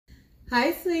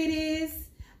Hi sweeties!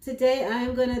 Today I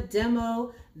am going to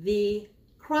demo the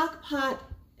CROCKPOT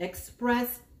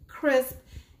Express Crisp.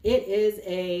 It is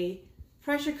a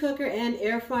pressure cooker and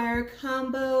air fryer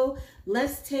combo.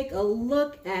 Let's take a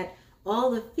look at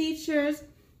all the features.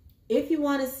 If you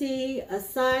want to see a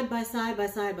side by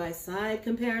side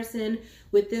comparison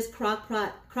with this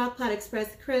CROCKPOT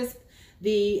Express Crisp,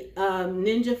 the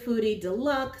Ninja Foodi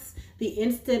Deluxe, the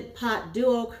Instant Pot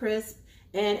Duo Crisp,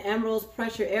 and Emeril's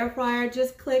pressure air fryer,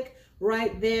 just click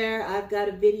right there. I've got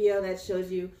a video that shows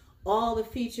you all the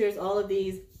features, all of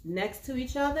these next to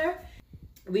each other.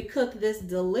 We cooked this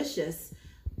delicious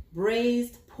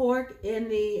braised pork in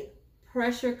the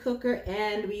pressure cooker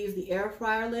and we use the air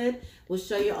fryer lid. We'll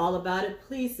show you all about it.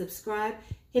 Please subscribe,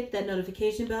 hit that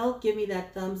notification bell, give me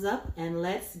that thumbs up, and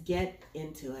let's get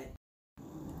into it.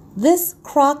 This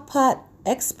CROCKPOT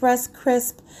Express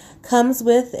Crisp comes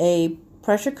with a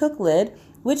pressure cook lid,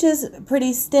 which is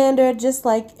pretty standard, just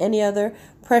like any other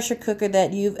pressure cooker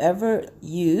that you've ever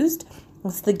used.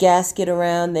 It's the gasket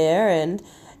around there, and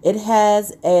it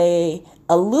has a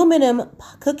aluminum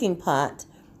cooking pot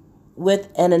with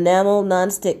an enamel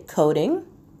nonstick coating.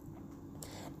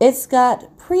 It's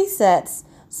got presets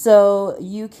so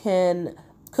you can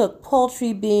cook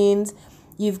poultry, beans.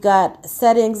 You've got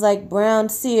settings like brown,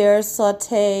 sear,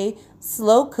 saute,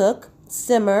 slow cook,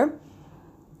 simmer,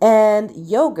 and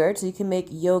yogurt, so you can make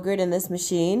yogurt in this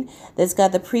machine. It's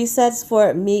got the presets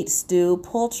for meat, stew,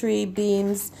 poultry,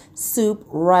 beans, soup,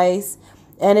 rice,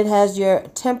 and it has your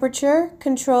temperature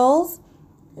controls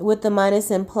with the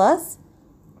minus and plus,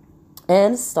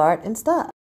 and start and stop.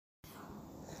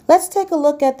 Let's take a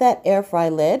look at that air fry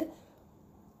lid.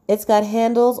 It's got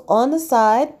handles on the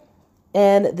side,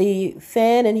 and the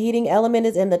fan and heating element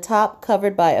is in the top,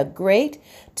 covered by a grate.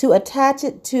 To attach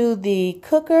it to the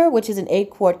cooker, which is an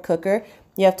 8-quart cooker,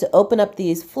 you have to open up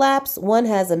these flaps. One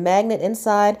has a magnet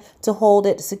inside to hold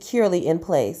it securely in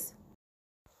place.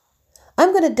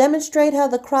 I'm going to demonstrate how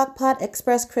the CROCKPOT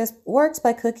Express Crisp works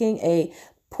by cooking a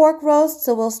pork roast.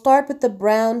 So we'll start with the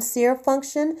brown sear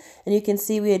function, and you can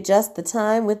see we adjust the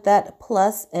time with that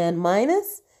plus and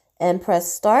minus, and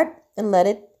press start and let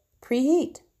it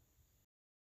preheat.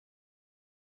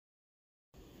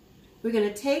 We're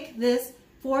going to take this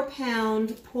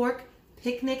 4-pound pork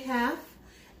picnic half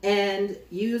and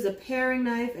use a paring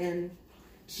knife and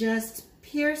just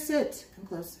pierce it, come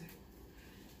closer,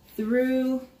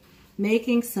 through,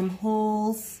 making some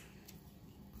holes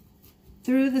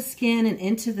through the skin and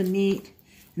into the meat.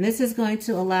 And this is going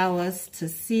to allow us to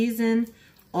season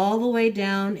all the way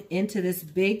down into this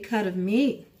big cut of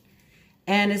meat,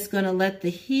 and it's going to let the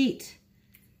heat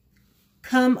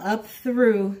come up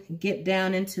through, get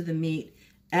down into the meat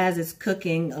as it's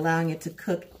cooking, allowing it to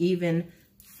cook even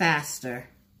faster.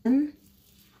 And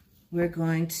we're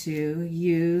going to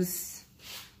use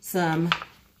some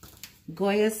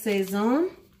Goya Saison,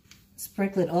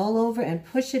 sprinkle it all over and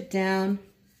push it down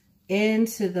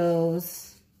into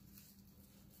those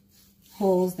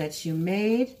holes that you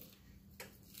made.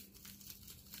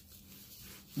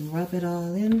 And rub it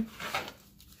all in.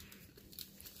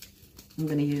 I'm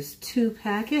going to use 2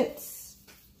 packets.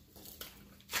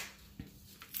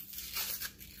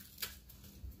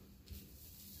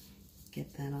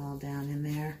 Get that all down in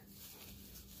there.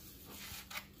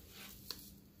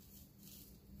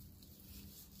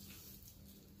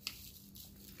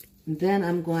 And then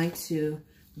I'm going to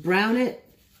brown it.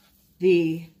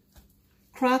 The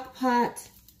CROCKPOT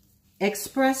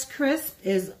Express Crisp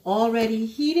is already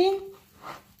heating.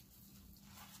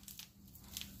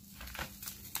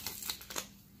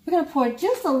 We're going to pour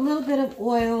just a little bit of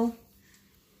oil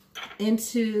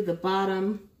into the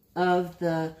bottom of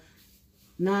the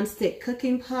nonstick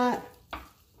cooking pot,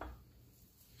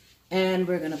 and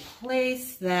we're going to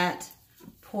place that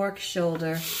pork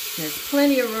shoulder. There's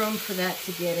plenty of room for that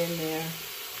to get in there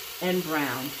and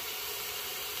brown.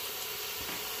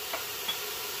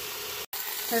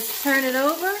 Let's turn it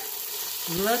over.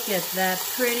 Look at that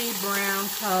pretty brown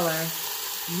color.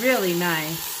 Really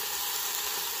nice.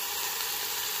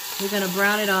 We're going to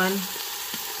brown it on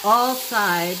all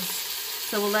sides,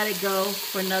 so we'll let it go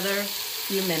for another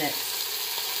few minutes.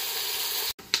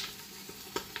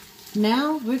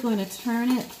 Now we're going to turn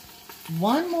it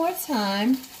one more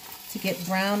time to get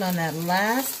brown on that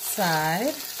last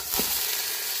side.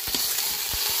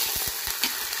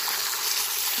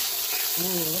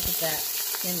 Ooh, look at that.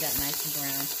 Skin got nice and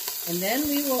brown. And then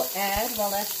we will add, while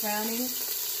that's browning,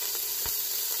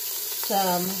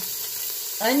 some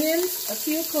onions, a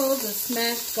few cloves of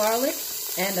smashed garlic,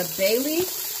 and a bay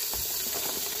leaf.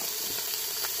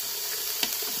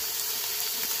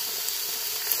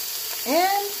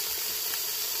 And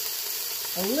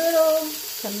a little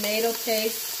tomato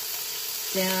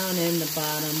paste down in the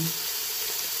bottom.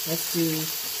 Let's do 2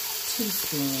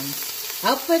 spoons.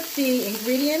 I'll put the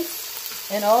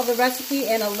ingredients and all the recipe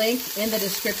and a link in the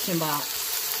description box.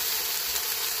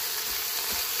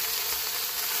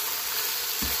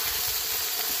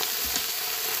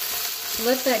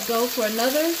 Let that go for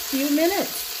another few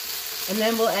minutes, and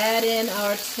then we'll add in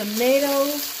our tomato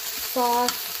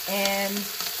sauce and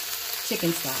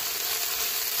chicken stock.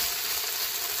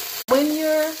 When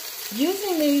you're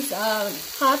using these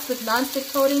pots with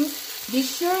nonstick coatings, be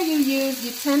sure you use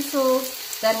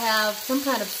utensils that have some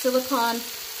kind of silicone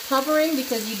covering,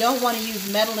 because you don't want to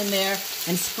use metal in there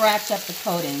and scratch up the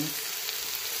coatings.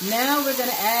 Now we're going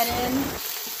to add in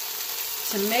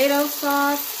tomato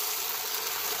sauce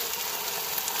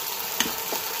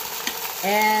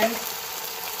and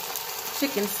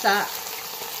chicken stock.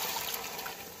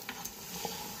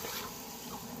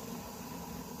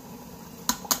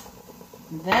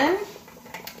 Then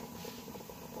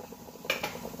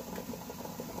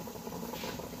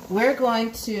we're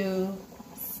going to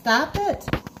stop it,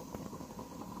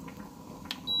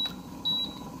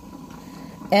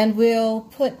 and we'll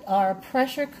put our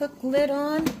pressure cook lid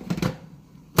on.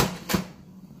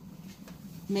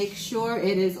 Make sure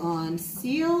it is on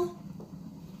seal.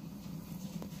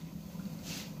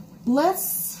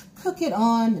 Let's cook it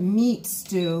on meat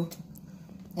stew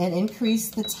and increase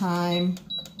the time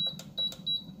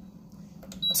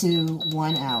to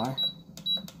 1 hour.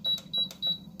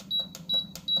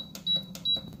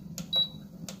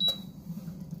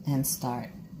 And start.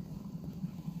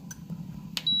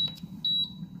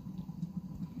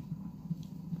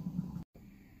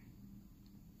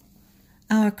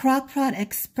 Our CROCKPOT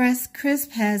Express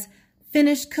Crisp has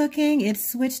finished cooking.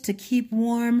 It's switched to keep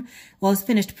warm. Well, it's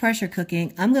finished pressure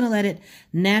cooking. I'm going to let it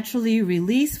naturally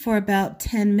release for about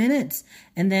 10 minutes,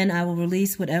 and then I will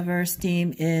release whatever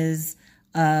steam is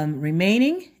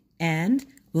remaining, and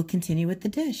we'll continue with the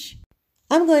dish.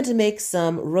 I'm going to make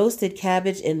some roasted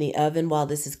cabbage in the oven while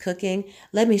this is cooking.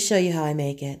 Let me show you how I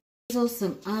make it. Drizzle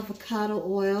some avocado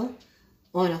oil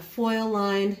on a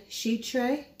foil-lined sheet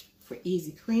tray for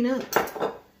easy cleanup,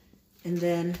 and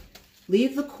then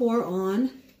leave the core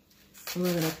on, and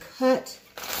we're going to cut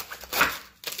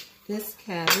this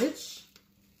cabbage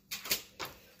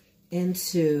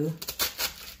into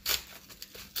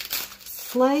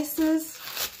slices.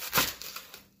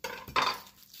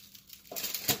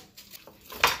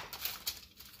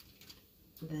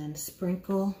 Then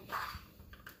sprinkle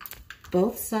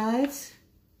both sides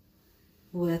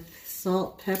with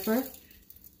salt, pepper,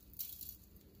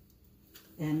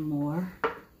 and more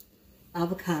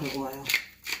avocado oil.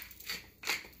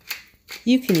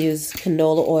 You can use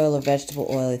canola oil or vegetable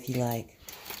oil if you like.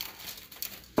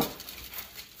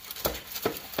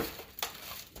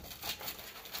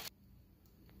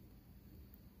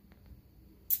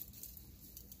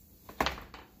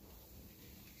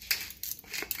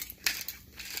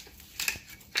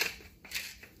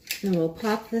 And we'll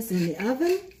pop this in the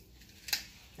oven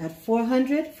at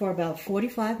 400 for about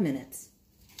 45 minutes.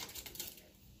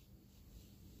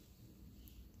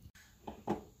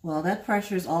 Well, that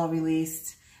pressure is all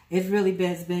released. It really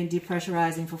has been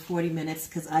depressurizing for 40 minutes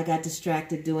because I got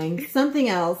distracted doing something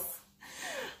else.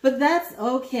 But that's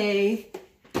okay.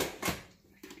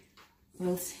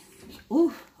 Let's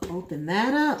open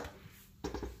that up.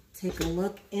 Take a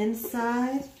look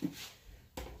inside.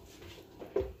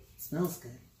 It smells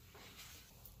good.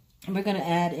 And we're going to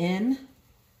add in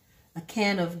a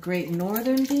can of Great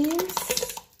Northern beans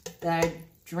that I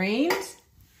drained,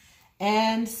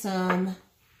 and some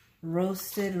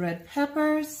roasted red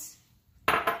peppers,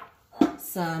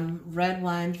 some red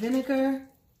wine vinegar,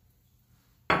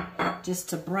 just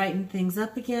to brighten things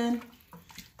up again.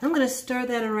 I'm going to stir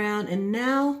that around, and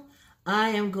now I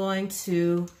am going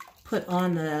to put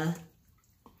on the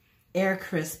air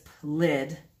crisp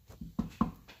lid,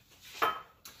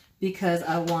 because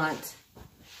I want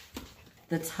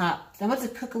the top, I want to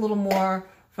cook a little more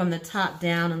from the top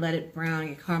down and let it brown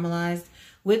and get caramelized.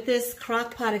 With this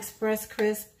CROCKPOT Express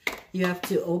Crisp, you have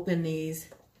to open these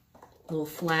little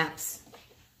flaps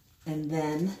and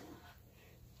then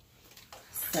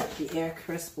set the air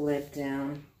crisp lid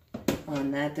down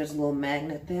on that. There's a little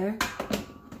magnet there,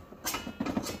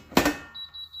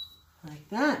 like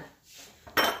that.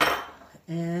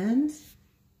 And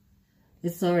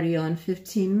it's already on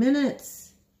 15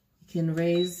 minutes. You can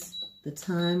raise the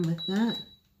time with that.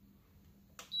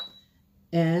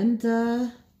 And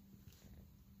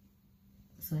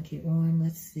it's gonna get warm.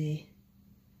 Let's see.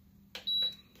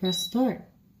 Press start.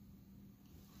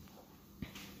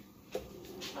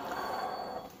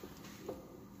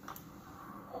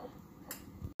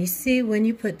 You see, when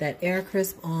you put that air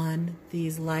crisp on,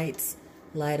 these lights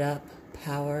light up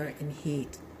power and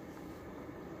heat.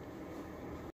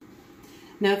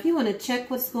 Now, if you want to check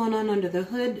what's going on under the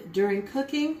hood during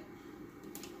cooking,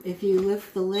 if you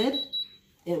lift the lid,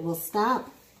 it will stop.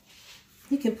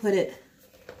 You can put it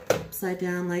upside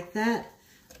down like that.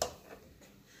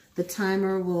 The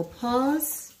timer will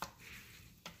pause.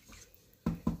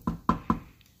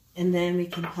 And then we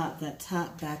can pop that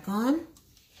top back on.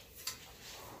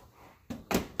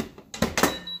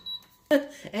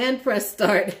 And press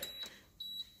start.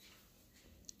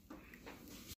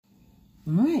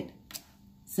 All right.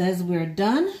 Says we're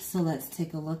done, so let's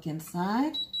take a look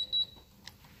inside.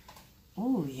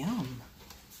 Oh, yum.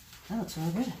 That looks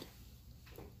really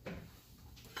good.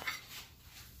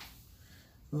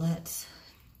 Let's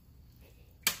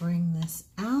bring this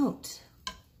out.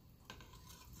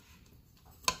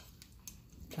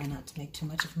 Try not to make too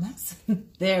much of a mess.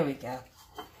 There we go.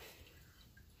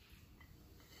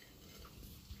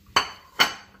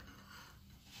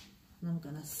 I'm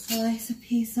gonna slice a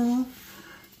piece off.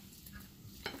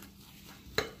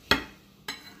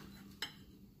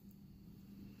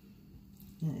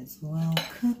 And it's well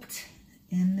cooked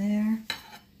in there.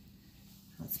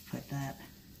 Let's put that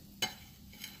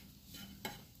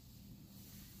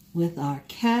with our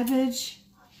cabbage,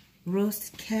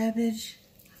 roasted cabbage.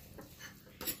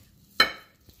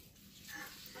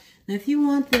 Now, if you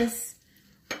want this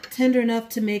tender enough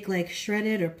to make like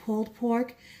shredded or pulled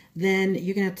pork, then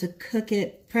you're gonna have to cook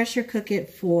it, pressure cook it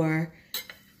for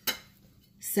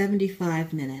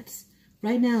 75 minutes.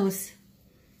 Right now it's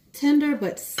tender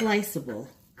but sliceable.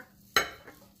 See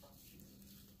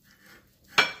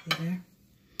there?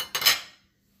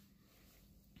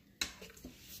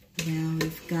 Now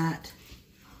we've got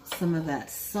some of that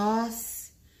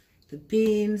sauce, the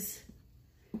beans,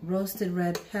 roasted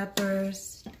red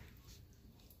peppers.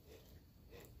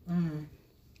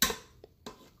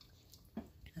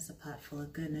 That's a pot full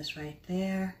of goodness right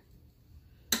there.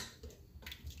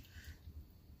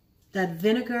 That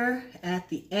vinegar at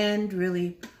the end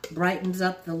really brightens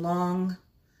up the long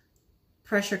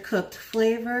pressure cooked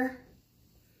flavor.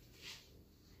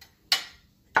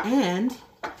 And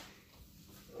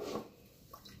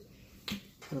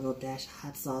put a little dash of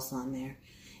hot sauce on there.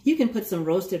 You can put some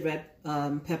roasted red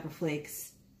pepper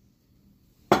flakes,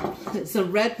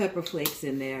 some red pepper flakes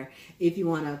in there if you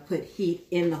want to put heat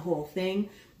in the whole thing.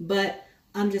 But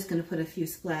I'm just going to put a few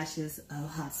splashes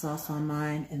of hot sauce on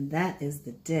mine, and that is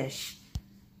the dish.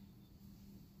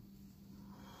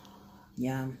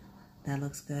 Yum. That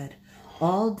looks good.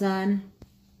 All done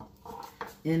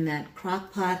in that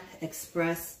CROCKPOT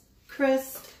Express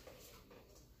Crisp.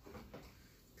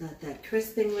 Got that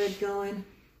crisping lid going.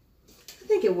 I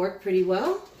think it worked pretty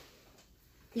well.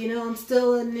 You know, I'm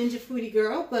still a Ninja Foodi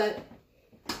girl, but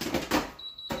I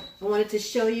wanted to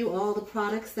show you all the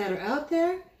products that are out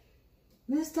there.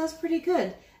 This does pretty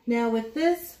good. Now with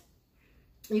this,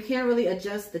 you can't really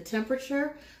adjust the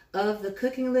temperature of the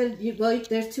cooking lid. Well,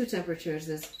 there's two temperatures.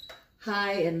 There's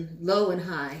high and low and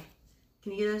high.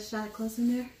 Can you get a shot close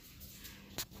in there?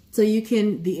 So you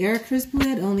can, the air crisp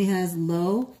lid only has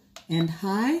low and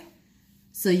high.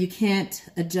 So you can't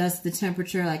adjust the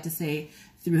temperature, like to say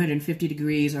 350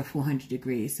 degrees or 400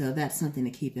 degrees. So that's something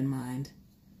to keep in mind.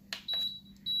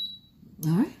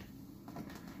 All right.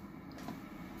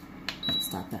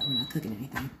 Stop that, we're not cooking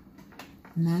anything.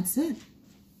 And that's it.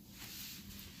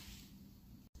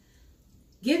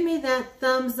 Give me that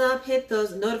thumbs up, hit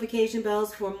those notification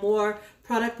bells for more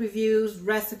product reviews,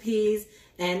 recipes,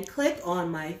 and click on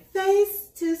my face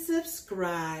to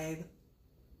subscribe.